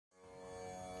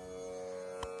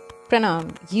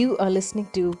Pranam, you are listening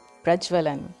to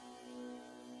Prajwalan.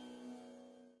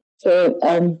 So,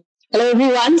 hello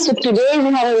everyone. So today we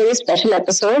have a very special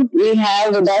episode. We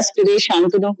have with us today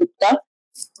Shantanu Gupta,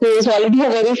 who is already a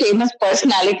very famous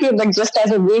personality. But just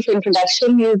as a brief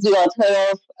introduction, he is the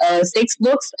author of six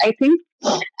books, I think,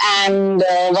 and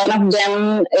one of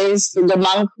them is The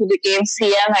Monk Who Became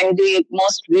CM, and the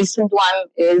most recent one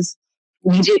is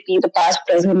BJP, the past,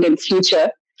 present, and future.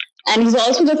 And he's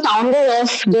also the founder of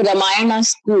the Ramayana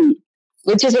School,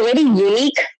 which is a very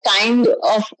unique kind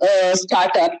of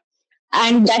startup.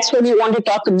 And that's what we want to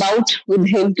talk about with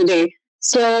him today.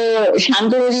 So,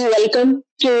 Shantanu, welcome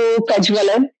to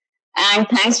Prajwalan, and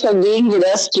thanks for being with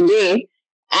us today.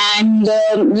 And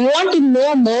we want to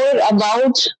know more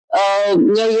about,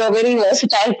 you're a very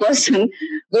versatile person.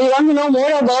 We want to know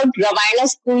more about Ramayana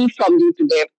School from you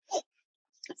today.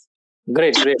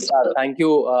 Great. Thank you,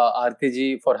 Aarti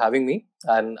ji, for having me.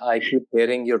 And I keep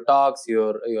hearing your talks,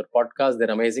 your podcasts.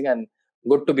 They're amazing and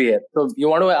good to be here. So, you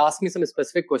want to ask me some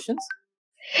specific questions?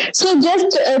 So,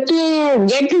 just to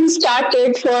get things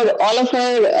started for all of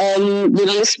our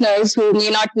listeners who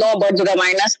may not know about the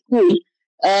Ramayana School,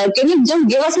 can you just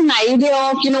give us an idea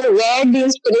of where the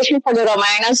inspiration for the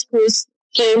Ramayana School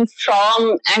came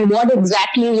from and what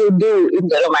exactly you do in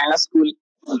the Ramayana School?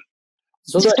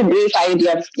 So just a brief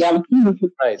idea. Yeah.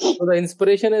 Right. So the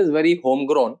inspiration is very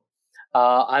homegrown.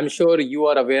 I'm sure you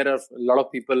are aware of, a lot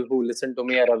of people who listen to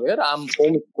me are aware. I'm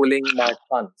homeschooling my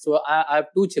son. So I have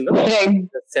two children,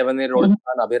 a 7-year-old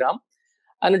son Abhiram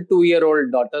and a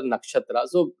 2-year-old daughter Nakshatra.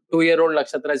 So 2-year-old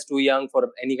Nakshatra is too young for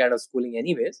any kind of schooling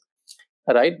anyways.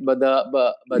 Right, but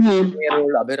the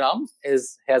 2-year-old Abhiram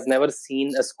has never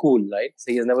seen a school, right?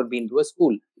 So he has never been to a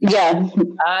school. Yeah,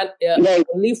 and the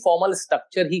only formal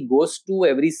structure he goes to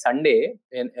every Sunday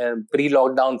in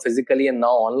pre-lockdown physically and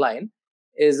now online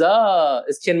is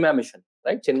Chinmaya Mission,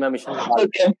 right? Chinmaya Mission,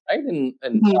 okay. Right? In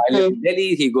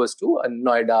Delhi, he goes to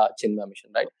Noida Chinmaya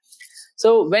Mission, right?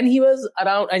 So when he was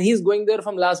around, and he's going there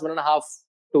from last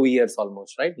 1.5-2 years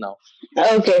almost, right now.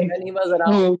 Okay. When he was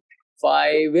around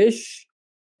 5-ish.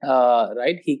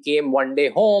 Right, he came one day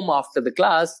home after the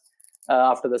class,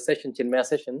 after the session, Chinmaya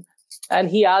session, and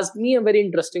he asked me a very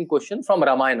interesting question from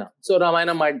Ramayana. So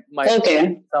Ramayana might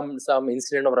some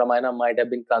incident of Ramayana might have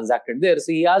been transacted there.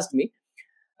 So he asked me,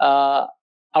 out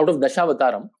of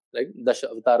Dashavataram, like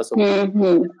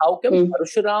Dashavatara, how come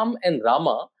Parshuram and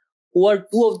Rama, who are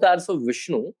two avatars of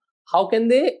Vishnu, how can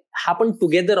they happen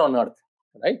together on earth,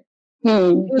 right?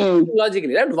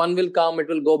 Logically, right? One will come, it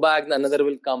will go back, the another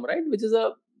will come, right? Which is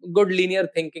a good linear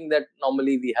thinking that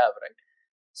normally we have, right?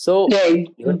 So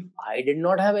I did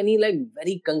not have any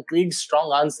very concrete,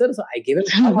 strong answer. So I gave him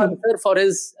some answer for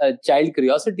his child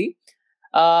curiosity.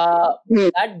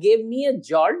 That gave me a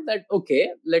jolt that, okay,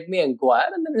 let me inquire.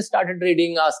 And then I started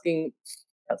reading, asking.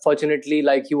 Fortunately,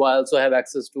 like you, I also have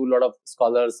access to a lot of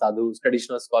scholars, sadhus,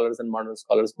 traditional scholars and modern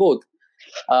scholars, both.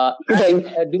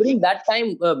 During that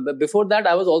time, before that,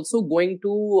 I was also going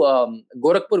to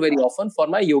Gorakhpur very often for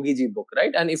my Yogi Ji book,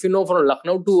 right? And if you know, from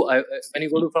Lucknow to when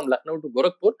you go from Lucknow to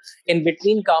Gorakhpur, in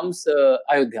between comes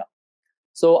Ayodhya.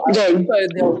 So I went to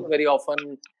Ayodhya very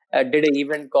often. Did an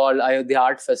event called Ayodhya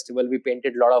Art Festival. We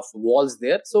painted a lot of walls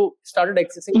there. So started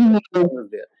accessing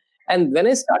there. And when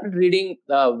I started reading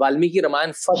Valmiki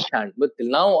Ramayana firsthand, but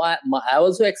till now I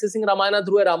also accessing Ramayana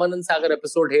through a Ramanand Sagar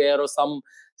episode here or some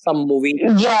movie.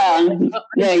 Yeah,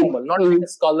 not like a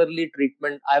scholarly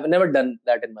treatment. I've never done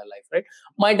that in my life, right?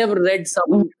 Might have read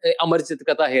some Amarjit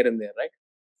Katha here and there, right?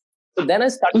 So then I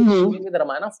started reading with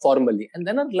Ramayana formally, and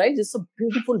then I realized it's a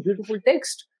beautiful, beautiful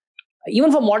text,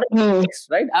 even for modern text,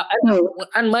 right?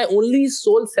 And my only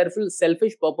sole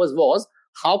selfish purpose was,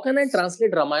 how can I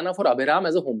translate Ramayana for Abhiram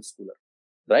as a homeschooler,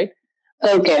 right?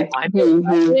 Okay.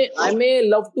 I may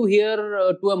love to hear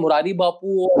to a Murari Bapu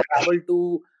or travel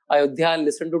to Ayodhya and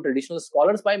listen to traditional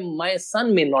scholars, but my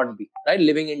son may not be, right?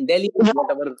 Living in Delhi,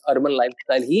 whatever urban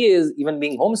lifestyle he is, even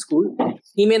being homeschooled,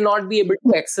 he may not be able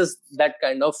to access that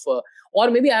kind of, or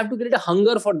maybe I have to create a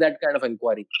hunger for that kind of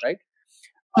inquiry, right?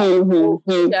 So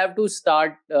I have to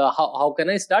start, how can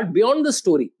I start beyond the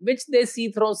story, which they see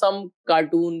through some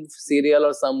cartoon, serial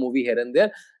or some movie here and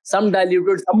there, some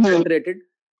diluted, some adulterated,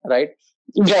 right?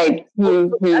 Right. So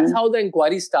that's how the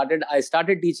inquiry started. I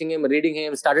started teaching him, reading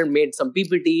him, made some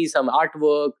PPT, some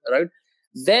artwork, right?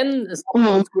 Then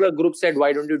some schooler group said,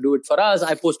 why don't you do it for us?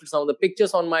 I posted some of the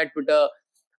pictures on my Twitter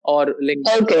or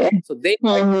LinkedIn. Okay. So they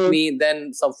invited me.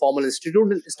 Then some formal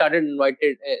institute started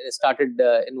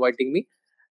inviting me.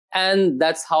 And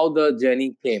that's how the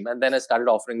journey came. And then I started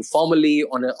offering formally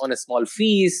on a small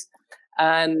fees.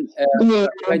 And if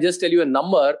I just tell you a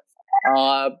number,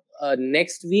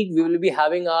 next week we will be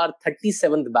having our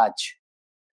 37th batch.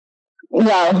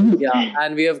 Wow. Yeah,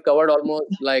 and we have covered almost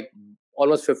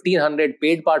 1,500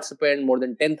 paid participants, more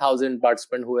than 10,000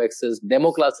 participants who access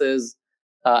demo classes,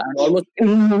 and almost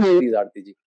these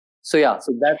RTG. So yeah,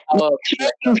 so that's our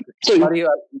sorry,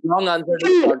 long answer to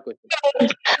a short question.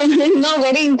 No,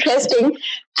 very interesting.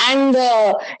 And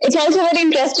it's also very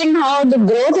interesting how the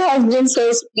growth has been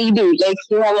so speedy. Like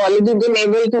you have already been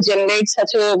able to generate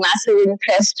such a massive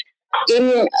interest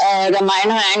in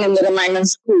Ramayana and in the Ramayana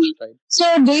school. Right.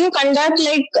 So do you conduct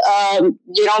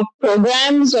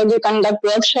programs, or do you conduct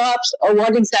workshops, or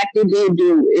what exactly do you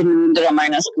do in the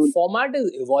Ramayana school? Format is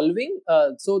evolving.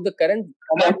 So the current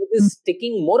format is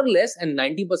sticking more or less, and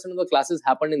 90% of the classes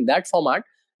happen in that format,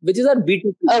 which is our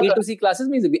B2C. Okay. B2C classes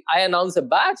means I announce a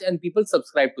batch and people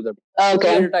subscribe to them.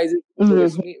 Okay. Advertising,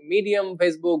 Medium,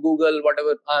 Facebook, Google,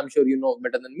 whatever. I'm sure you know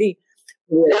better than me.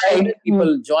 Right.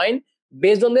 People join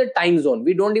based on their time zone.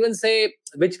 We don't even say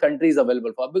which country is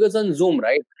available for, because on Zoom,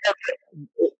 right?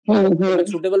 If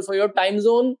it's suitable for your time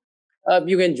zone,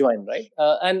 you can join, right?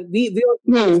 And we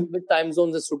also which time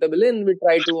zones is suitable in. We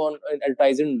try to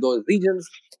advertise in those regions.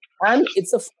 And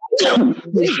it's a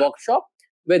workshop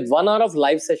with 1 hour of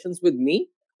live sessions with me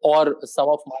or some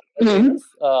of my friends.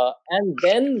 And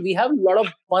then we have a lot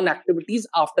of fun activities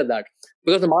after that.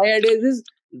 Because my idea is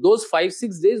those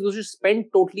 5-6 days, those should spend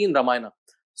totally in Ramayana.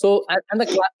 So, and the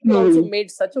class is also made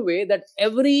such a way that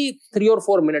every 3 or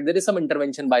 4 minutes, there is some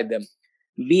intervention by them.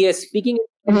 Be a speaking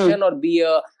intervention or we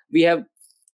have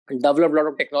developed a lot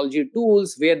of technology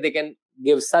tools where they can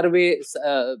give surveys,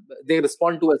 they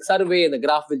respond to a survey, the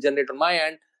graph will generate on my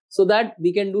end, so that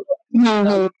we can do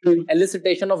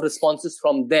elicitation of responses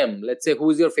from them. Let's say,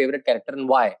 who is your favorite character and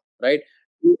why, right?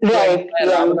 Right.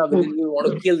 Ravana within you,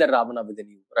 want to kill that Ravana within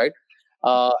you, right?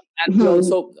 And we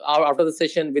also, after the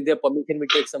session, with their permission, we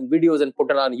take some videos and put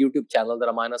it on our YouTube channel, the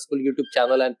Ramayana School YouTube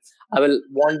channel. And I will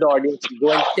want the audience to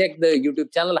go and check the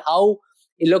YouTube channel, how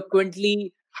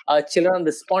eloquently children are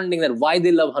responding, that why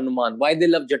they love Hanuman, why they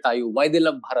love Jatayu, why they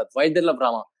love Bharat, why they love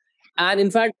Rama. And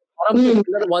in fact, one of the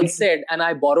children once said, and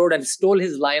I borrowed and stole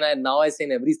his line, and now I say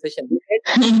in every session, he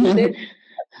said,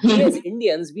 we as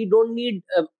Indians, we don't need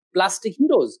plastic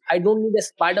heroes. I don't need a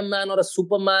Spider-Man or a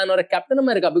Superman or a Captain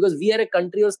America, because we are a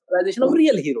country or civilization of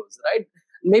real heroes, right?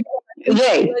 Maybe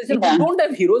civilization who don't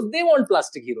have heroes, they want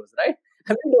plastic heroes, right?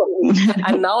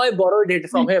 And now I borrowed it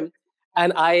from him,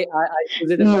 and I use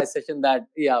it in my session that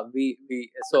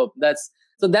so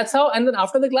that's how. And then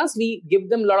after the class, we give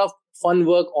them a lot of fun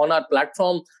work on our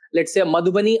platform. Let's say a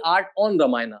Madhubani art on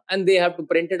Ramayana, and they have to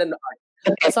print it and art.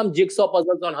 Some jigsaw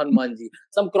puzzles on Hanumanji,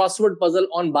 some crossword puzzle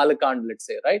on Balakand, let's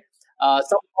say, right?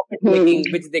 Some puppet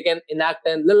making, which they can enact,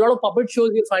 and a lot of puppet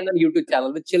shows you'll find on YouTube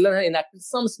channel, which children have enacted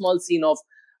some small scene of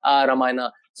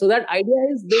Ramayana. So that idea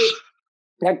is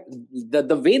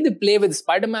the way they play with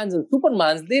Spider-Mans and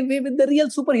Supermans, they play with the real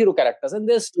superhero characters and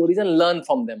their stories and learn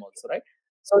from them also, right?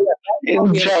 So we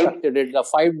conducted it, a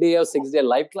 5-day or 6-day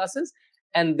live classes,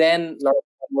 and then a lot of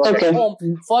work at home.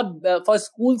 For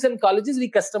schools and colleges,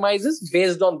 we customize this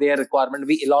based on their requirement.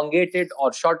 We elongate it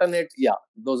or shorten it. Yeah,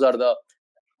 those are the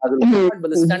other format.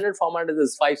 But the standard format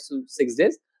is 5 to 6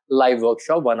 days live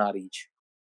workshop, 1 hour each.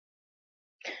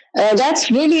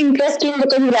 That's really interesting,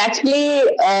 because we're actually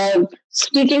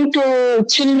speaking to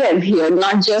children here,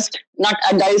 not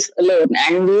adults alone.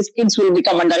 And these kids will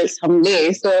become adults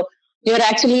someday. So you're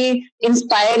actually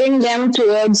inspiring them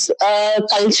towards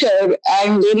culture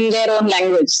and in their own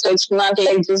language. So it's not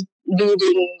like just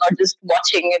reading or just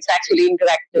watching. It's actually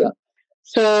interactive. Yeah.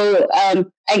 So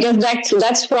I guess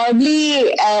that's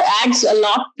probably adds a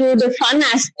lot to the fun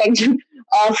aspect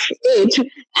of it.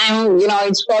 And,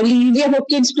 it's probably easier for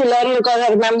kids to learn, because I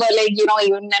remember,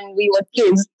 even when we were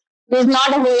kids, there was not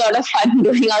a whole lot of fun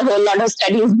doing a whole lot of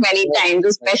studies many times,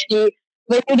 especially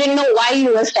when you didn't know why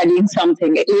you were studying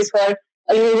something. At least for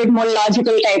a little bit more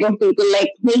logical type of people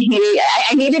like me,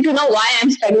 I needed to know why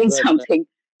I'm studying something.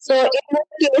 So in that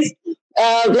case,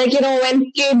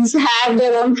 when kids have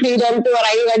their own freedom to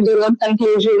arrive at their own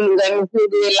conclusions and who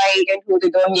they like and who they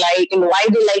don't like and why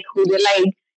they like who they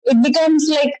like, it becomes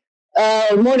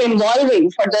more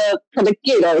involving for the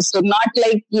kid also, not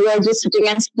like you are just sitting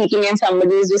and speaking and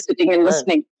somebody is just sitting and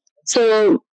listening.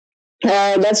 So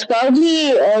that's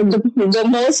probably the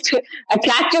most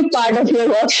attractive part of your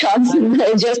workshops.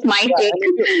 Just my take.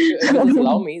 Just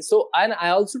allow me. So, and I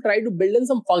also try to build in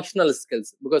some functional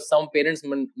skills, because some parents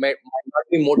might not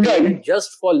be motivated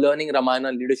just for learning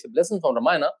Ramayana leadership lessons from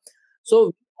Ramayana.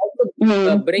 So,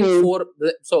 also bring forth.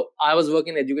 So, I was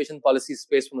working in education policy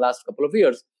space from last couple of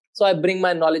years. So, I bring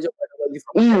my knowledge of pedagogy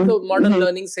from. So, modern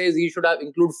learning says you should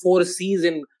include 4 C's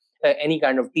in any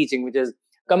kind of teaching, which is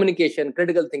communication,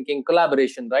 critical thinking,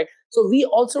 collaboration, right? So we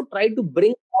also try to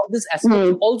bring all this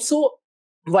aspect also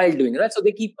while doing, right? So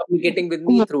they keep communicating with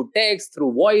me through text,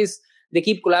 through voice. They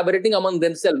keep collaborating among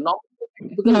themselves. Not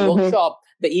typical workshop.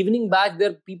 The evening batch,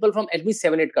 there are people from at least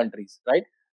 7-8 countries, right?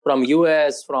 From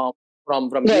US, from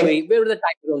UAE, where the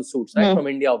time zone suits, right? From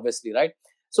India, obviously, right?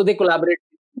 So they collaborate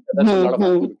with a lot of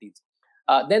activities.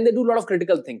 Then they do a lot of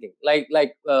critical thinking, like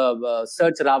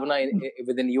search Ravana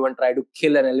within you and try to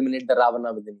kill and eliminate the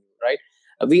Ravana within you, right?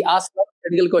 We ask a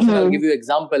critical question. I'll give you an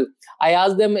example. I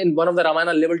asked them in one of the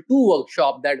Ramayana level 2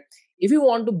 workshop that if you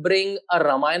want to bring a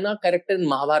Ramayana character in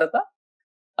Mahabharata,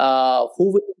 who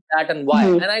will do that and why?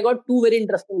 And I got 2 very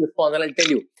interesting responses, and I'll tell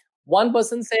you. One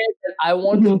person said that I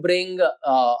want to bring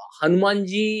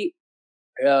Hanumanji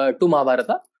to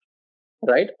Mahabharata,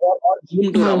 right? Or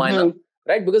him to Ramayana,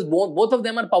 right? Because both of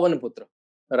them are Pavanaputra,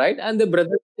 right? And the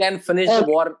brothers can finish the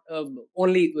war.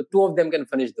 Only 2 of them can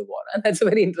finish the war, and that's a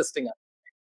very interesting answer.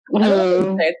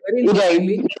 Very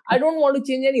interestingly, I don't want to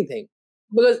change anything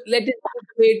because let it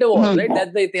create a war, right?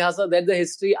 That's the itihasa, that's the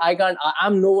history.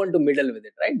 I'm no one to meddle with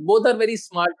it, right? Both are very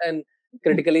smart and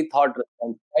critically thought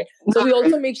response, right? So we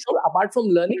also make sure, apart from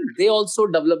learning, they also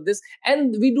develop this,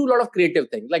 and we do a lot of creative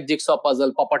things like jigsaw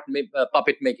puzzle,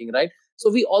 puppet making, right? So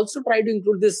we also try to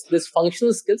include this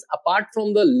functional skills apart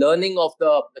from the learning of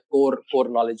the core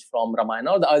knowledge from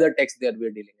Ramayana or the other texts that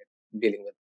we're dealing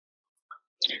with.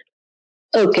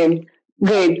 Okay,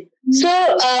 great. So,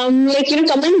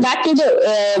 coming back to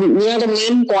the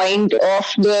main point of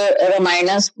the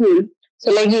Ramayana school.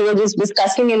 So, like you were just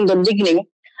discussing in the beginning,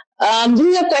 this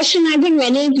is a question I think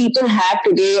many people have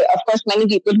today. Of course, many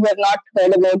people who have not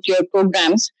heard about your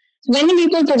programs. So many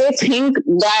people today think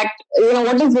that,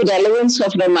 what is the relevance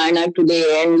of Ramayana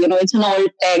today? And, it's an old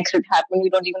text. It happened. We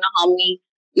don't even know how many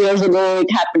years ago it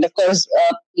happened. Of course,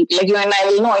 people like you and I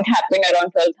will know it happened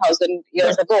around 12,000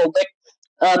 years ago.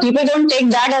 But people don't take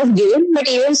that as given. But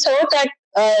even so,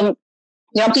 that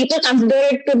people consider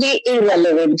it to be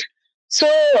irrelevant. So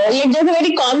there's a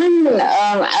very common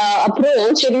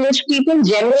approach in which people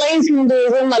generalize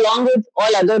Hinduism along with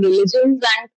all other religions,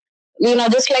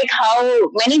 and just like how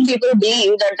many people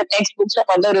believe that the textbooks of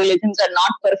other religions are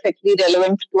not perfectly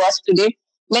relevant to us today.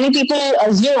 Many people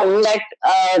assume that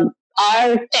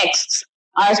our texts,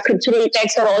 our scriptural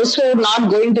texts, are also not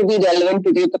going to be relevant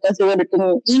today because they were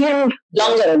written even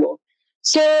longer ago.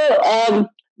 So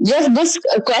just this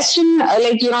question,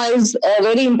 is a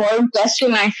very important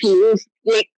question, I feel.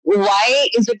 Like, why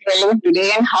is it relevant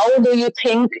today, and how do you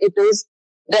think it is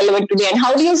relevant today, and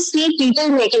how do you see people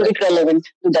making it relevant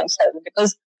to themselves?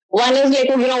 Because one is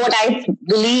what I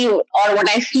believe or what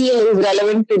I feel is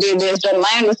relevant today based on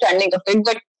my understanding of it.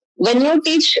 But when you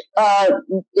teach,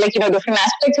 different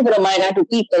aspects of Ramayana to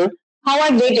people, how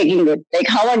are they taking it? Like,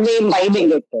 how are they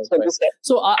imbibing it, so to say?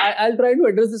 So I'll try to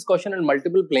address this question on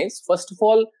multiple planes. First of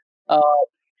all,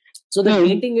 so the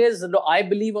dating is, I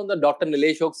believe on the Dr.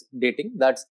 Nilesh Oak's dating.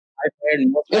 That's, I've heard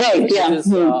most of it, which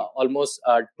is almost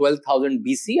 12,000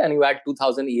 BC, and you add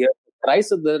 2,000 years of Christ,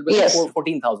 so there will be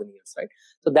 14,000 years, right?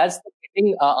 So that's the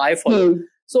dating I follow.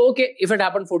 So, okay, if it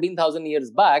happened 14,000 years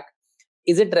back,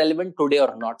 is it relevant today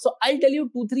or not? So I'll tell you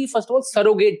 2, 3, first of all,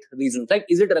 surrogate reasons. Like,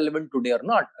 is it relevant today or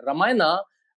not? Ramayana,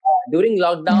 during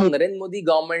lockdown, Narendra Modi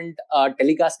government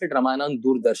telecasted Ramayana on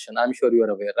Doordarshan. I'm sure you are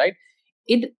aware, right?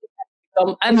 And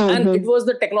it was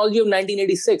the technology of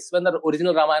 1986 when the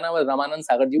original Ramayana was Ramayana and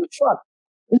Sagarji was shot.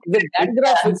 With that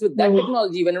graphics, with that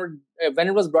technology, when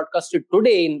it was broadcasted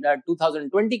today in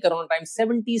 2020 Corona time,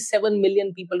 77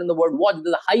 million people in the world watched.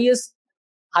 The highest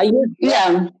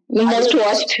the most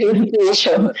watched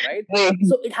ever, right?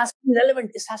 So it has to be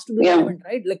relevant. It has to be relevant,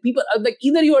 right? Like, people, like,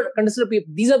 either you are considered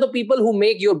people. These are the people who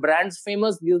make your brands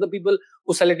famous. These are the people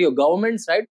who select your governments,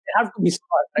 right? They have to be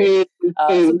smart, right?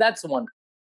 So that's one.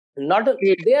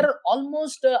 There are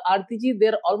almost RTG.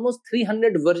 There are almost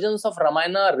 300 versions of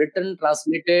Ramayana written,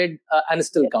 translated, and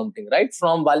still counting, right?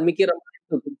 From Valmiki Ramayana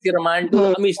to Tulsi Ramayana to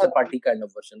Amish Tripathi kind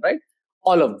of version, right?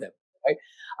 All of them,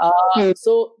 right?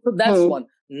 So that's one.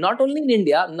 Not only in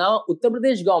India, now Uttar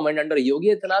Pradesh government under Yogi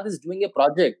Adityanath is doing a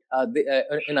project.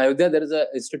 In Ayodhya, there is an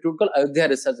institute called Ayodhya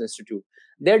Research Institute.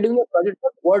 They are doing a project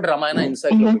called Word Ramayana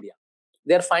Encyclopedia.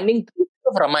 They are finding traces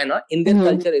of Ramayana in their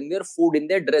culture, in their food, in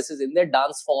their dresses, in their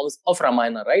dance forms of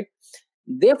Ramayana, right?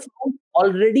 They found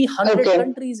already 100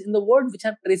 countries in the world which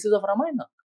have traces of Ramayana,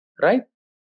 right?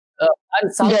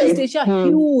 And Southeast Asia,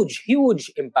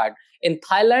 huge impact. In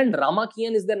Thailand,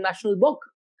 Ramakien is their national book.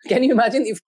 Can you imagine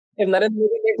if Narendra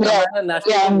Modi makes Ramayana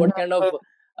national book, what kind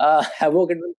of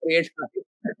havoc it will create?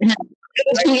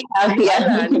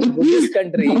 Thailand, Buddhist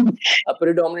country, a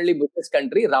predominantly Buddhist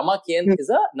country, Ramakien is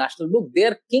a national book.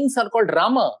 Their kings are called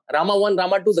Rama. Rama 1,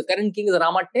 Rama 2. The current king is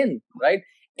Rama 10, right?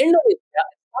 Indonesia,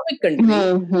 Islamic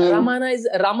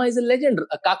country, Rama is a legend.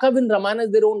 Kakavin Ramayana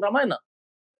is their own Ramayana.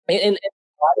 In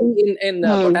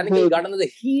Botanical Garden, there's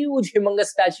a huge, humongous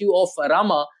statue of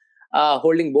Rama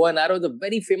holding bow and arrow, the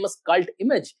very famous cult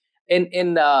image.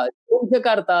 In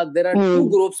Jakarta, there are two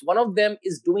groups. One of them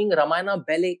is doing Ramayana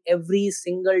ballet every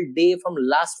single day from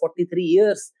last 43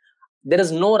 years. There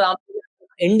is no Ramayana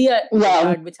in India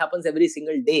which happens every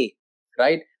single day,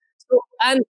 right? So,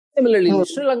 and similarly in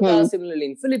Sri Lanka, similarly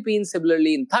in Philippines,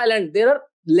 similarly in Thailand, there are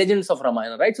legends of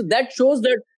Ramayana, right? So that shows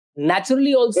that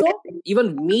naturally also,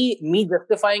 even me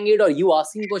justifying it or you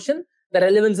asking question, the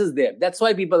relevance is there. That's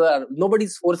why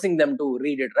nobody's forcing them to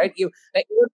read it, right?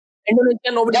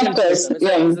 Indonesia, nobody it's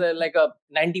like a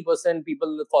 90%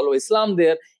 people follow Islam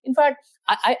there. In fact,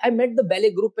 I met the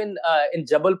ballet group in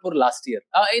Jabalpur last year.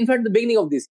 In fact, the beginning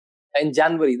of this, in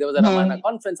January, there was a Ramayana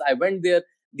conference. I went there.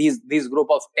 These group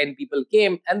of 10 people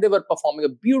came and they were performing a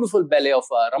beautiful ballet of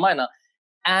Ramayana,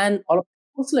 and all of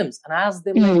Muslims. And I asked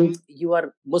them, like, you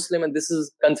are Muslim and this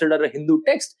is considered a Hindu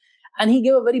text. And he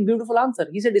gave a very beautiful answer.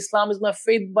 He said, Islam is my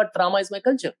faith, but Rama is my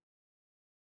culture.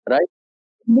 Right?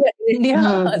 India,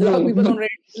 a lot of people don't really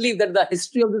believe that the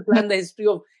history of this land, the history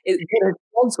of it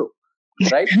also,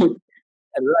 right?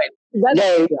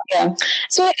 Right. Yeah.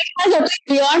 So it has appeal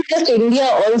beyond just India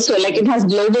also, like it has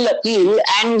global appeal.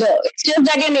 And it's just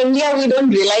that in India, we don't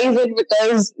realize it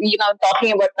because,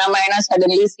 talking about Ramayana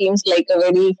suddenly seems like a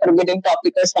very forbidden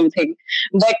topic or something.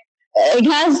 But it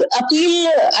has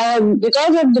appeal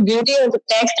because of the beauty of the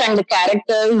text and the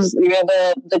characters,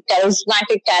 the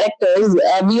charismatic characters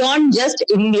beyond just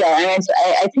India. And it's,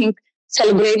 I think,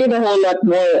 celebrated a whole lot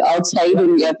more outside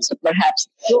India, so perhaps.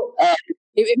 So,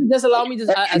 if you just allow me, so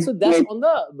that's on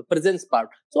the presence part.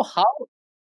 So how,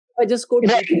 I just quote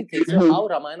three things. So how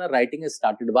Ramayana writing has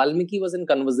started. Valmiki was in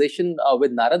conversation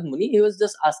with Narad Muni. He was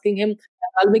just asking him,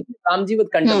 Valmiki Ramji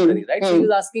with contemporary, right? So he was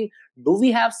asking, do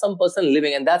we have some person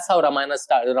living? And that's how Ramayana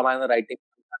writing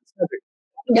started.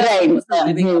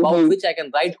 Living about which I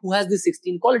can write, who has these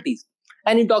 16 qualities.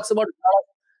 And he talks about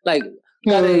like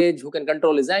courage, who can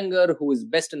control his anger, who is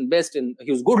best in,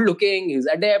 who's good looking, he's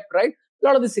adept, right? A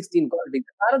lot of the 16 qualities.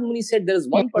 Narad Muni said there is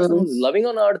one person who's loving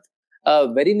on earth,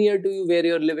 very near to you where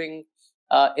you're living.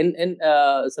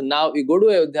 So now you go to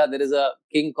Ayodhya, there is a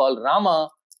king called Rama,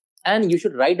 and you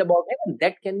should write about him, and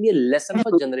that can be a lesson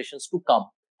for generations to come.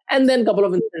 And then a couple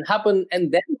of incidents happen,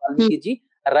 and then Valmiki ji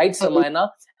writes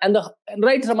Ramayana, and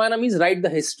writes Ramayana means write the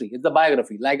history. It's the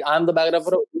biography. Like I'm the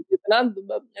biographer of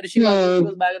Rishi Valmiki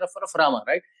was biographer of Rama,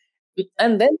 right?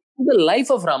 And then the life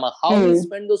of Rama, how he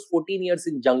spent those 14 years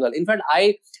in jungle. In fact,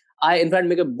 I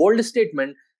make a bold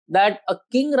statement that a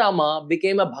King Rama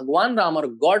became a Bhagwan Rama or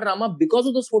God Rama because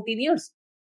of those 14 years.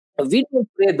 We don't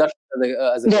pray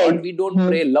Darshan as a god. We don't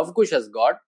pray Lavkush as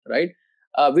god, right?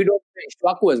 We don't pray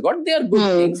Ishwaku as god. They are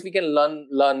good things. We can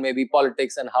learn maybe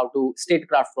politics and how to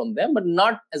statecraft from them, but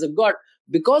not as a god,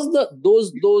 because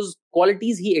those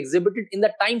qualities he exhibited in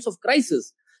the times of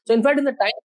crisis. So in fact, in the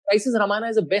time of crisis, Ramayana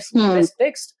is the best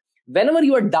text. Whenever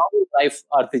you are down in life,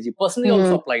 Arthiji, personally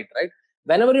also applied, right?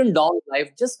 Whenever you're in down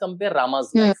life, just compare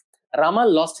Rama's life. Rama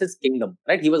lost his kingdom,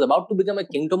 right? He was about to become a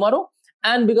king tomorrow,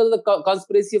 and because of the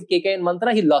conspiracy of Kekai and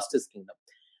Manthara, he lost his kingdom.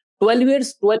 12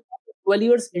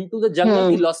 years into the jungle,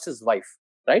 he lost his wife,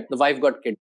 right? The wife got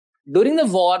killed. During the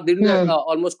war, during the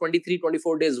almost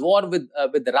 23-24 days war with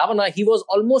Ravana, he was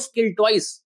almost killed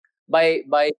twice by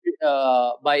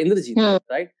Indrajit,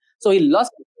 right? So he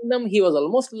lost his kingdom, he was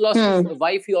almost lost his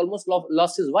wife, he almost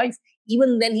lost his wife.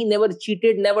 Even then, he never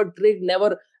cheated, never tricked,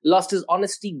 never lost his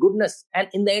honesty, goodness. And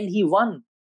in the end, he won.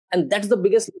 And that's the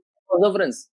biggest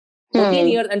perseverance. 14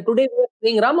 years, and today we are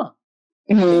saying Rama.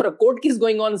 For a court case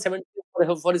going on 70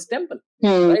 years for his temple,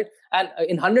 right? And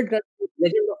in 100 countries,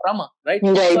 legend of Rama, right?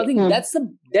 So I think that's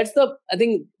the I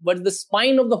think, but the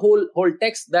spine of the whole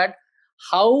text, that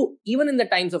how even in the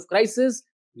times of crisis,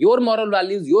 your moral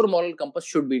values, your moral compass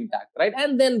should be intact, right?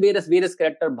 And then various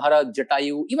characters, Bharat,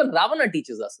 Jatayu, even Ravana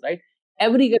teaches us, right?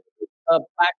 Every character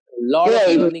packed a lot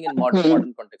of learning in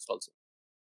modern context also.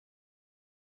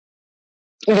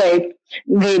 Right.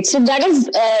 Great. So that is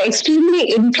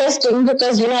extremely interesting,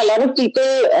 because, a lot of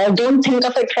people don't think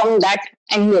of it from that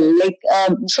angle. Like,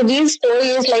 so these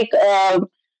stories, like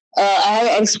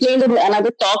I explained in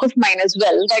another talk of mine as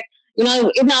well, that,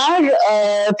 in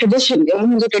our tradition,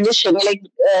 in the tradition, like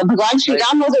Bhagwan Sri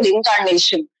Ram was an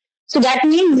incarnation. So that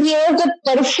means he is the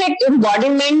perfect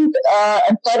embodiment,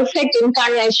 a perfect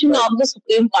incarnation of the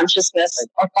supreme consciousness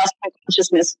or cosmic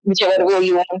consciousness, whichever way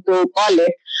you want to call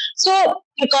it. So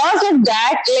because of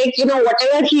that,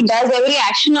 whatever he does, every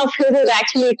action of his is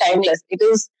actually timeless. It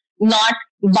is not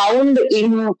bound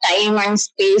in time and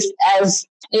space as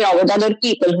with other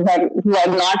people who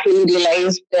have not really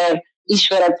realized their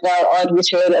Ishwaratva or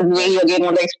whichever way you again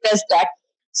want to express that.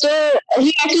 So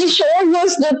he actually shows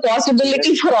us the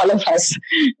possibility for all of us,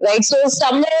 right? So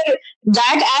somewhere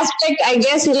that aspect, I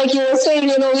guess, like you were saying,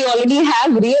 we already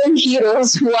have real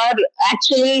heroes who are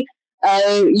actually,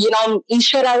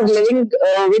 Ishwara living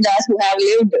with us, who have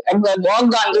lived and who have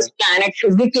walked on this planet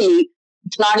physically.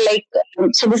 It's not like,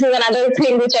 so this is another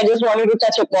thing which I just wanted to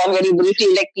touch upon very briefly,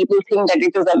 like people think that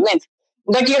it is a myth.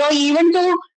 But, even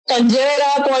to conjure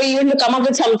up or even to come up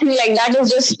with something like that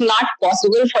is just not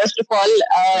possible, first of all.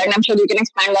 And I'm sure you can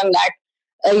expand on that.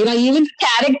 Even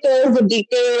characters, the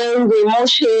details, the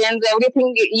emotions,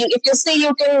 everything. If you see,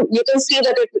 you can see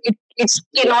that it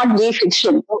cannot be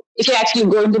fiction. If you actually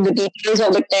go into the details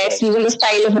of the text, even the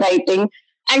style of writing,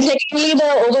 and secondly,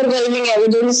 the overwhelming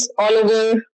evidence all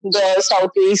over the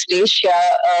Southeast Asia,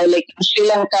 like Sri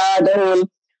Lanka, the whole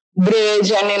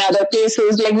bridge, and in other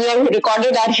places, like we have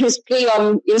recorded our history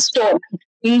in stone.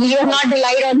 We have not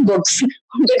relied on books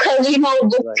because we know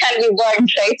books can be burned,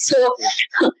 right? So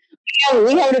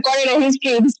we have recorded a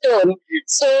history in stone.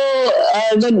 So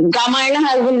the Ramayana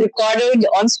has been recorded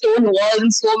on stone walls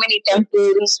in so many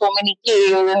temples, in so many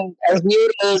caves, and as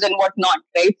murals and whatnot,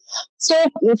 right? So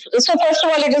first of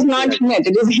all, it is not myth;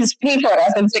 it is history for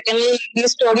us. And secondly,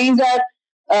 these stories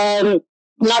are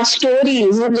not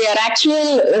stories; they are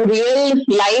actual, real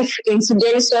life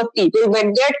incidents of people, but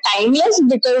they're timeless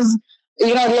because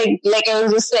like I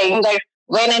was just saying that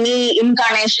when any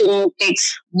incarnation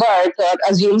takes birth or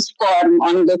assumes form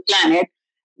on the planet,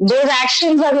 those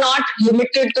actions are not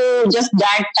limited to just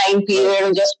that time period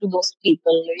or just to those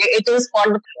people. It is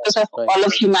for the purpose of all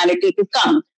of humanity to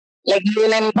come. Like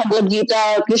even in Bhagavad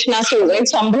Gita, Krishna says, right,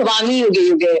 Sambhavami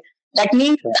Yuge Yuge. That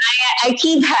means I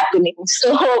keep happening.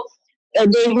 So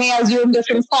they may assume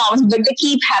different forms, but they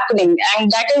keep happening.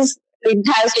 And that is, it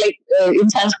has in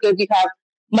Sanskrit, we have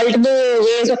multiple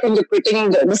ways of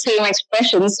interpreting the same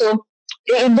expression. So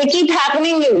they keep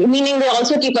happening, meaning they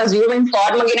also keep assuming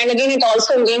form again and again. It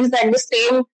also means that the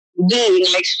same being,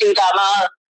 like Sri Rama,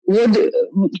 would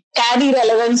carry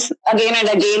relevance again and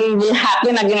again, will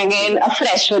happen again and again,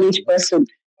 afresh for each person.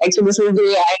 Like, so this is the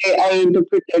way I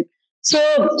interpret it. So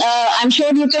I'm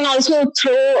sure you can also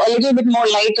throw a little bit more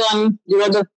light on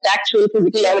the actual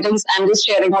physical evidence. I'm just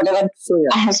sharing whatever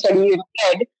I have studied and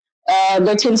read.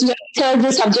 But since you research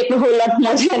the subject a whole lot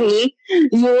more than me,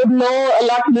 you would know a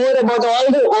lot more about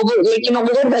all the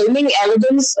overwhelming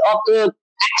evidence of the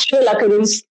actual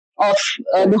occurrence of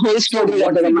the whole story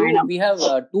of the Ramayana. We have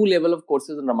two level of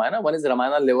courses in Ramayana. One is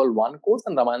Ramayana level 1 course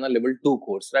and Ramayana level 2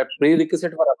 course. Right?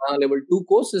 Prerequisite for Ramayana level 2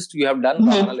 course is you have done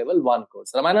Ramayana level 1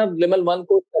 course. Ramayana level 1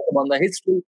 course is about the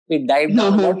history. We dive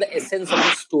down about the essence of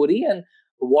the story and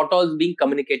what was being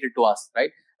communicated to us.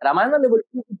 Right? Ramayana level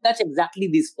 2 touch exactly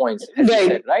these points, as you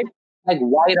said, right? Like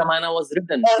why Ramayana was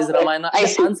written. Is Ramayana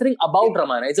answering about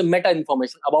Ramayana? It's a meta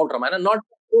information about Ramayana, not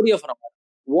the story of Ramayana.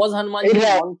 Was Hanuman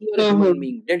a monkey or a human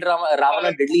being? Did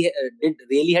Ravana did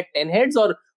really had 10 heads,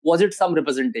 or was it some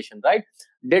representation, right?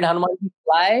 Did Hanuman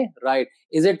fly? Right.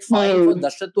 Is it fine for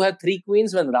Dashrath to have 3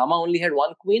 queens when Rama only had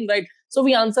 1 queen, right? So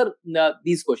we answer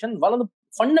these questions. One of the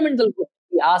fundamental questions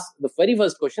we ask, the very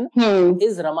first question,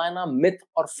 is Ramayana myth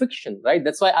or fiction, right?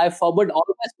 That's why I forbid all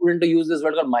of my students to use this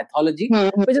word called mythology,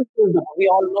 which is pushed upon. We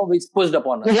all know which is pushed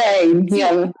upon us.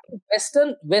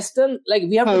 Western, like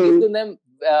we have to give them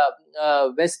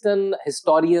Western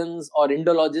historians or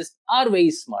Indologists are very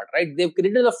smart, right? They've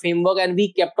created a framework and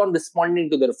we kept on responding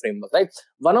to their framework, right?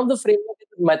 One of the framework is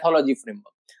the mythology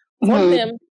framework. For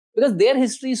them, because their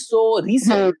history is so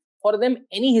recent, for them,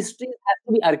 any history has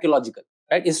to be archaeological,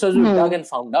 right? It's supposed to be dug and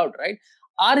found out, right?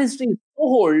 Our history is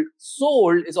so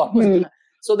old, it's almost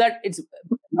so that it's a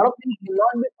lot of things will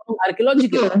not be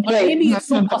archaeological, or maybe it's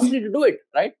so costly to do it,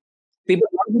 right? People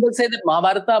say that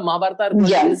Mahabharata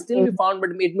will still be found, but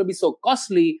it may be so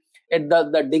costly.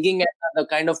 The digging and the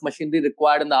kind of machinery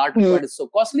required and the art required is so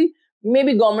costly.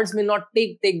 Maybe governments may not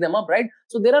take them up, right?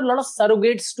 So there are a lot of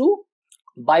surrogates to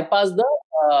bypass the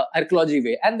archaeology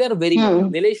way, and they're very good.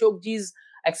 Nilesh Okji's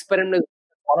experiment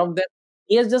is one of them.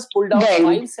 He has just pulled out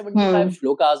 575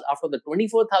 shlokas after the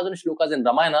 24,000 shlokas in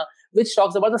Ramayana, which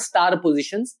talks about the star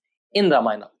positions in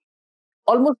Ramayana.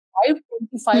 Almost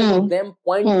 525 of them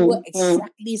point to an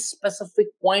exactly specific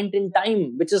point in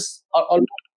time, which is almost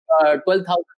 12,000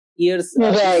 years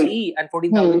Right. CE and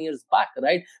 14,000 years back,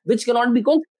 right? Which cannot be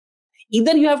coincidence.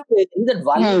 Either you have to agree that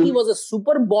Valmiki was a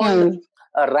super born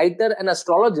writer and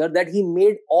astrologer, that he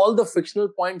made all the fictional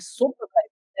points so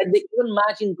precise that they even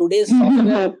match in today's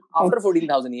software after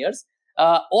 14,000 years,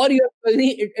 or you have to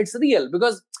agree it's real,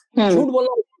 because झूठ बोलना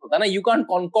होता है ना, you can't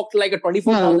concoct like a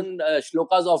 24,000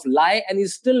 shlokas of lie and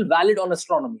is still valid on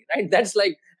astronomy, right? That's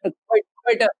like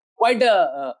quite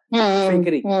a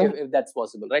fakery, if that's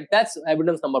possible, right? That's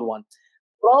evidence number one.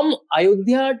 From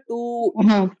Ayodhya to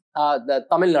the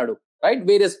Tamil Nadu, right?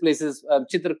 Various places,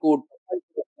 Chitrakoot,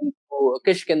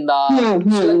 Kishkinda,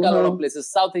 Sri Lanka, a lot of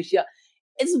places, South Asia.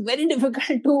 It's very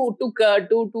difficult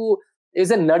to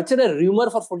nurture a rumor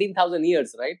for 14,000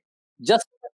 years, right? Just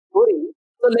a story.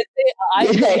 So let's say I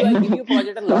give you a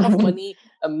project and a lot of money.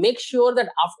 Make sure that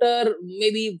after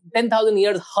maybe 10,000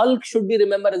 years, Hulk should be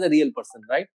remembered as a real person,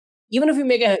 right? Even if you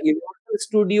make a Universal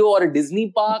Studio or a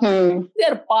Disney park, they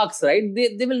are parks, right?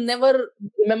 They will never be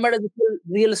remembered as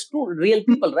real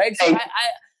people, right? So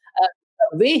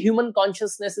the way human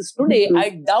consciousness is today,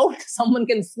 I doubt someone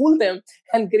can fool them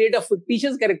and create a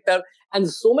fictitious character. And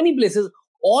so many places.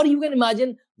 Or you can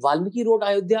imagine Valmiki wrote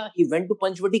Ayodhya, he went to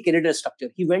Panchvati, created a structure.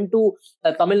 He went to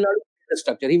Tamil Nadu, created a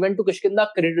structure. He went to Kishkinda,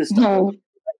 created a structure.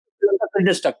 Created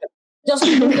a structure. Just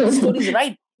to get the stories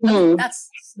right.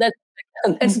 That's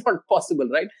not possible,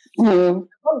 right?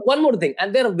 One more thing,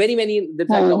 and there are very many that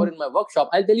I cover in my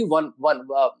workshop. I'll tell you one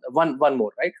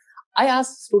more, right? I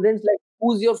ask students, like,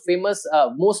 who's your famous,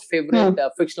 most favorite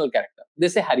fictional character? They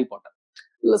say Harry Potter.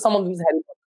 Some of them say Harry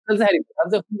Potter. Harry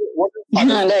Potter. What is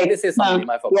father? They say something,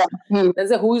 my father. Then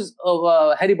say, who is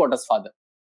Harry Potter's father?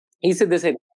 He said, they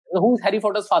say, who is Harry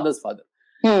Potter's father's father?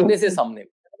 They say some name.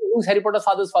 Who is Harry Potter's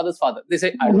father's father? They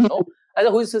say, I don't know. I say,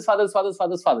 who is his father's father?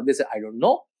 They say, I don't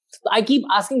know. So I keep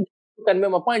asking to convey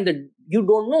my point that you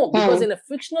don't know, because in a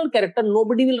fictional character,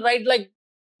 nobody will write like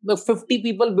the 50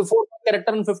 people before my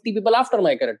character and 50 people after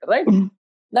my character, right?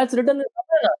 That's written in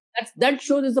Ramayana. That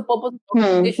shows is the purpose of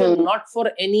communication, not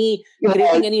for any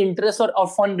creating any interest or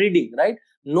fun reading, right?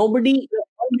 Nobody in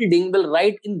fun reading will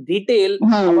write in detail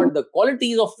about the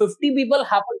qualities of 50 people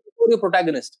happen before your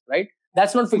protagonist, right?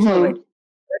 That's not fictional writing.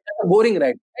 That's a boring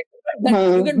writing.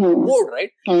 Right? You get bored, right?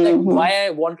 Like, why I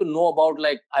want to know about,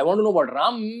 like, I want to know about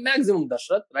Ram, maximum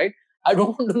Dashrath, right? I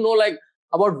don't want to know like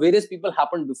about various people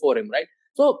happened before him, right?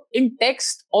 So in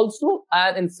text also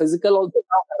and in physical also,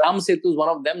 Ram Setu is one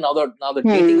of them. Now the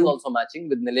dating is also matching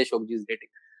with Nilesh Ogji's dating.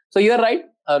 So you're right.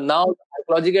 Now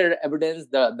archaeological evidence,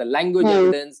 the language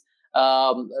evidence,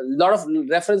 a lot of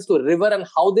reference to river and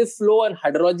how they flow and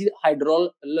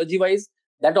hydrology wise,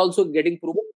 that also getting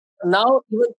proven. Now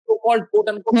even so-called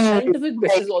quote-unquote scientific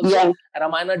basis also,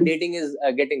 Ramayana dating is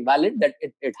getting valid, that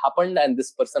it happened and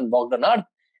this person walked on earth.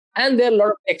 And there are a lot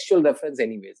of textual reference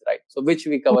anyways, right? So which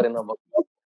we cover in our work.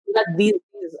 That these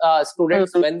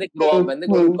students, when they grow up, when they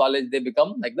go to college, they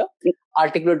become like the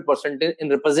articulate person in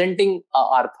representing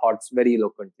our thoughts very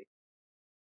eloquently.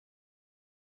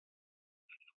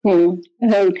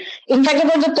 Right. In fact,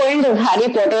 about the point of Harry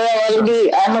Potter,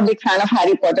 I'm a big fan of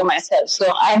Harry Potter myself.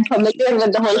 So I'm familiar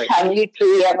with the whole family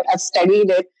tree. I've studied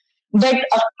it. But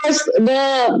of course,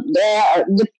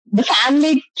 the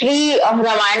family tree of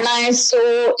Ramayana is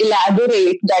so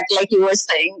elaborate that, like you were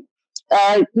saying,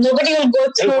 nobody will go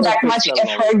through that much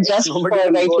effort just for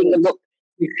writing the book.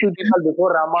 60 people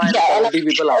before Rama and 70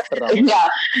 people after Rama. Yeah.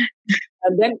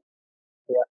 And then,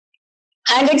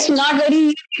 and it's not very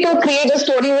easy to create a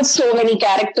story with so many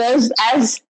characters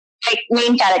as like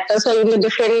main characters. So in the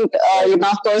different,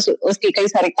 of course, उसके कई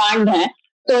सारे कांड हैं.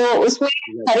 तो उसमें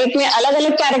हर एक में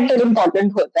अलग-अलग character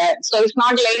important होता है. So it's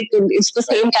not like it's the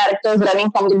same characters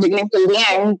running from the beginning till the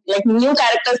end. Like new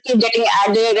characters keep getting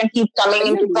added and keep coming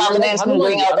into prominence and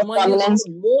going out of prominence.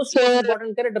 Most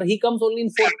important character, he comes only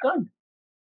in fourth kand.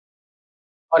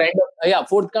 Or end of,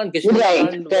 fourth kand, Kishkinda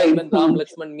kand, when Ram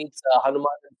Lakshman meets Hanuman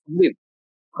and Sugriv.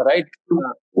 Right?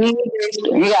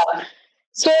 Yeah.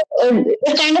 So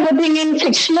this kind of a thing in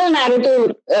fictional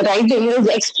narrative writing is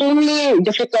extremely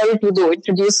difficult to do.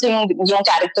 Introducing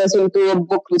characters into a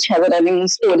book which have a running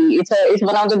story. It's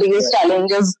one of the biggest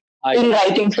challenges in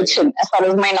writing fiction, as far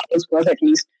as my knowledge goes, at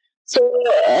least. So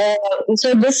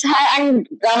and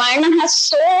Ramayana has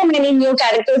so many new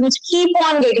characters which keep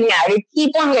on getting added.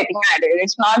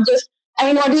 It's not just. I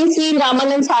mean, what we see in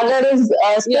Raman and Sagar is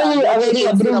still a very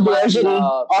abridged version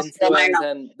of Ramayana.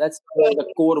 And that's the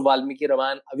core Valmiki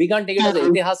Ramayana. We can't take it as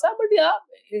Itihasa, but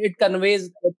it conveys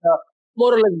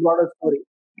more or less broader story.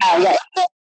 Yeah.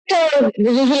 So,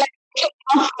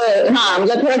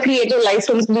 मतलब थोड़ा creative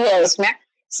license भी है उसमें.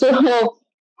 So,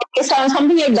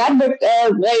 something like that. But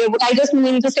what I just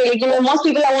mean to say, like, most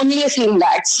people have only seen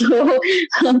that, so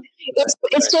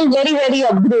it's still very, very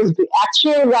abridged.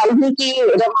 Actual Valmiki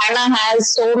Ramayana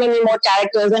has so many more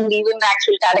characters, and even the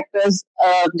actual characters,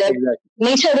 their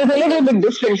nature is a little bit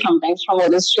different sometimes from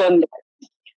what is shown there.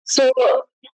 So.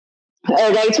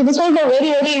 Right, so this was a very,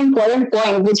 very important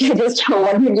point, which I just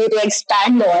wanted you to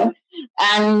expand on.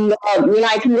 And,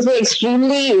 I think this is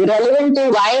extremely relevant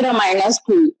to why Ramayana is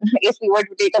cool, if we were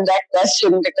to take up that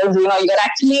question, because, you're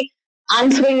actually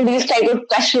answering these type of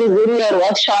questions in your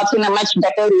workshops in a much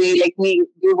better way. Like we've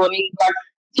only got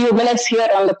few minutes here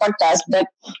on the podcast, but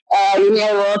in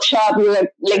your workshop, you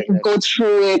go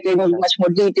through it in much more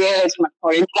detail. It's much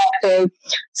more interactive,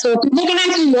 so people can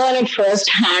actually learn it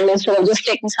firsthand instead of just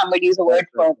taking somebody's word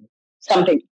for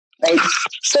something, right?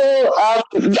 So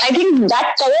I think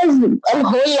that covers a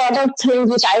whole lot of things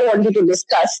which I wanted to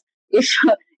discuss. If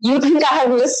you think I have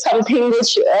missed something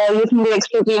which you think is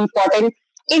extremely important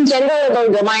in general about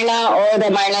Ramayana or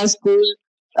Ramayana school,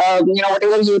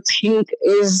 whatever you think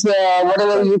is,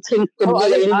 whatever you think could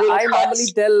be. I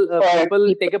normally tell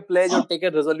people, take a pledge or take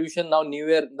a resolution. Now New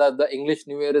Year, the English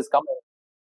New Year is coming,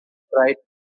 right?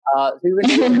 So you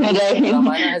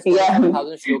Ramayana has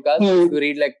 1,000 shlokas. If you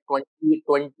read like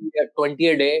 20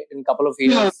 a day in a couple of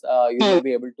years, you will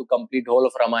be able to complete whole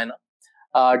of Ramayana.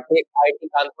 Take IIT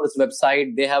Kanpur's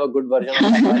website. They have a good version of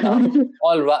Ramayana.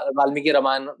 All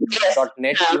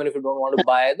ValmikiRamayana.net. Even if you don't want to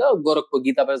buy the Gorakhpur,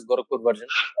 Gita Press Gorakhpur version,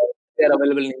 they are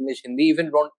available in English, Hindi. Even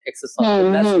if you don't access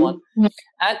Sanskrit, that's one.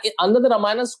 And under the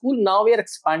Ramayana school, now we are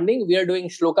expanding. We are doing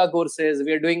shloka courses.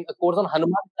 We are doing a course on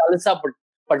Hanuman Chalisa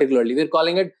particularly. We are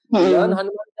calling it Learn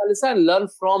Hanuman Chalisa and Learn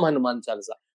from Hanuman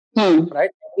Chalisa. Right?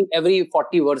 Every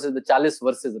 40 verses, the Chalis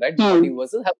verses, right? 40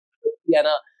 verses have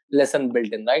a lesson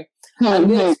built in, right? And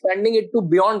we are expanding it to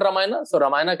beyond Ramayana. So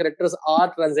Ramayana characters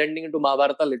are transcending into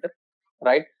Mahabharata later,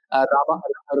 right?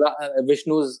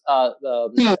 Vishnu's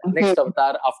next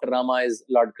avatar after Rama is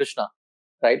Lord Krishna,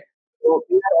 right? So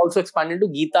we are also expanding to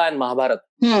Gita and Mahabharata,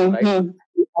 right?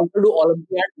 We also do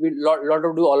Olympiad. We lot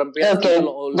of do Olympiad. Okay.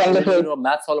 Wonderful.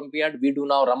 Maths Olympiad. We do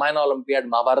now Ramayana Olympiad,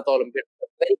 Mahabharata Olympiad.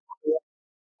 Very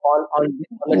on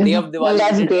the day of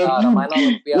Diwali, Ramayana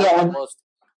Olympiad. Almost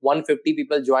 150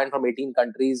 people joined from 18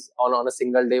 countries on a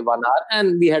single day, 1 hour,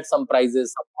 and we had some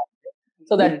prizes.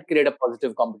 So that create a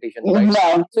positive competition,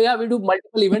 right? So we do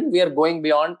multiple events. We are going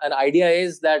beyond. An idea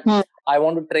is that I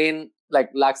want to train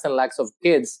like lakhs and lakhs of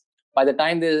kids. By the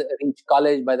time they reach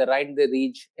college, by the time they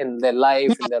reach in their life,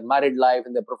 in their married life,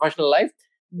 in their professional life,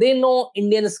 they know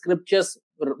Indian scriptures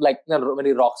like in a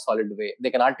very rock solid way. They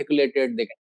can articulate it. They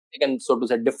can so to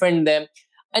say defend them.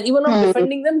 And even not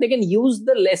defending them, they can use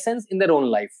the lessons in their own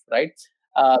life, right?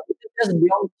 It's just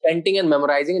beyond chanting and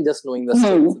memorizing and just knowing the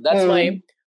skills. So that's why,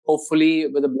 hopefully,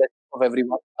 with the blessing of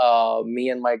everyone, me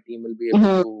and my team will be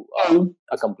able to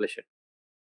accomplish it.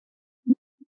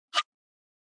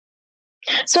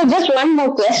 So just one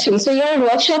more question. So your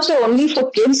workshops are only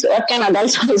for kids, or can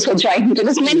adults also join?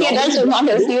 Because many adults do not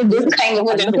receive this kind of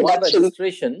an introduction.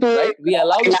 Registration, right? We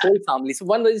allow the whole family. So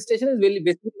one registration is really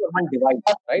basically one device,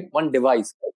 right? One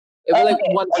device. It was like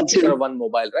one computer, one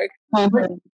mobile, right?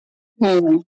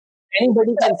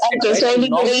 Anybody can sit, right? So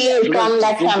anybody from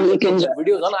that family can join.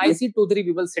 Videos on. I see 2-3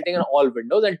 people sitting on all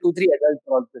windows and 2-3 adults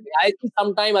are all sitting. I see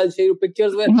sometime I'll show you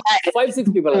pictures where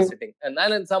 5-6 people are sitting, and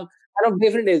then some kind of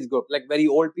different age group, like very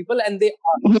old people, and they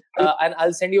are, and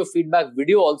I'll send you a feedback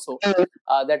video also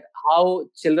that how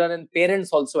children and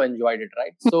parents also enjoyed it,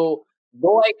 right? So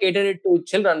though I cater it to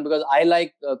children because I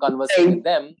like conversing with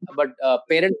them, but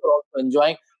parents are also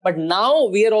enjoying. But now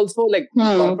we are also like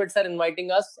corporates are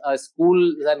inviting us,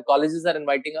 schools and colleges are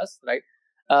inviting us, right?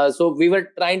 So we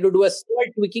were trying to do a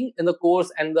slight tweaking in the course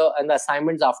and the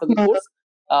assignments after the course,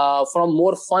 from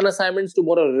more fun assignments to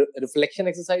more reflection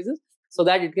exercises, so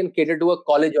that it can cater to a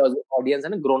college audience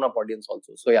and a grown-up audience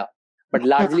also. So but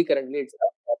largely currently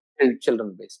it's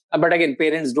children-based. But again,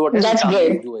 parents do attend,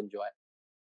 families do enjoy.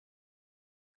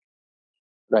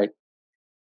 Right.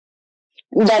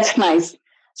 That's nice.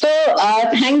 So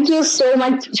thank you so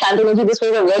much, Shantanu. This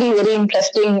was a very, very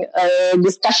interesting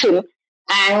discussion,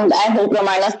 and I hope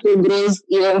Ramayana School grows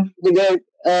even bigger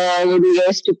in the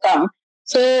years to come.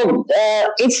 So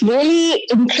it's really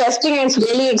interesting and it's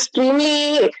really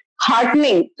extremely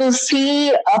heartening to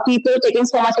see people taking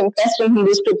so much interest in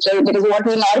Hindu scripture, because what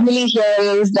we normally hear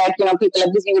is that people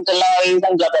are busy with their lives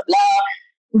and blah blah blah.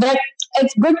 But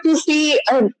it's good to see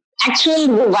actual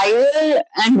revival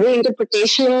and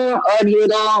reinterpretation,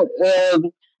 or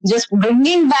just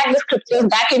bringing back the scriptures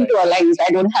back into our lives.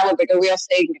 I don't have a better way of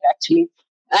saying it actually,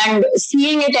 and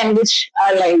seeing it enrich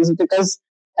our lives, because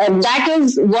that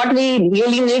is what we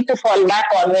really need to fall back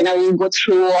on whenever we go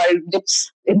through our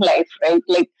dips in life, right?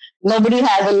 Like nobody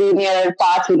has a linear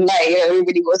path in life.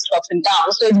 Everybody goes through ups and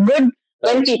downs. So it's good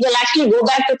when people actually go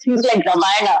back to things like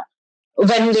Ramayana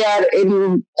when they are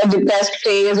in a depressed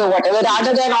phase or whatever,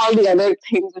 rather than all the other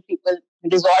things that people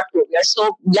resort to. We are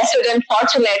so blessed and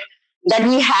fortunate that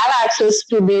we have access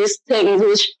to these things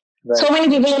which so many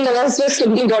people in the West just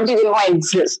simply don't even know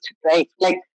exist, right?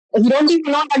 Like, if you don't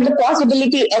even know that the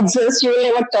possibility exists, you will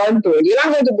never turn to it. You're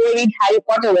not going to go read Harry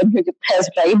Potter when you're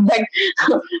depressed, right?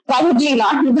 But probably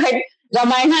not. But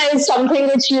Ramayana is something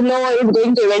which you know is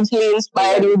going to eventually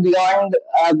inspire you beyond,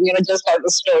 just as a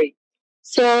story.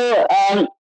 So,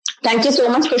 thank you so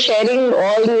much for sharing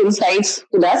all the insights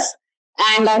with us.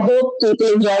 And I hope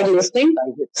people enjoyed listening.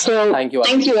 Thank you. So,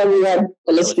 thank you everyone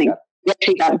for listening.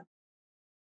 Yes,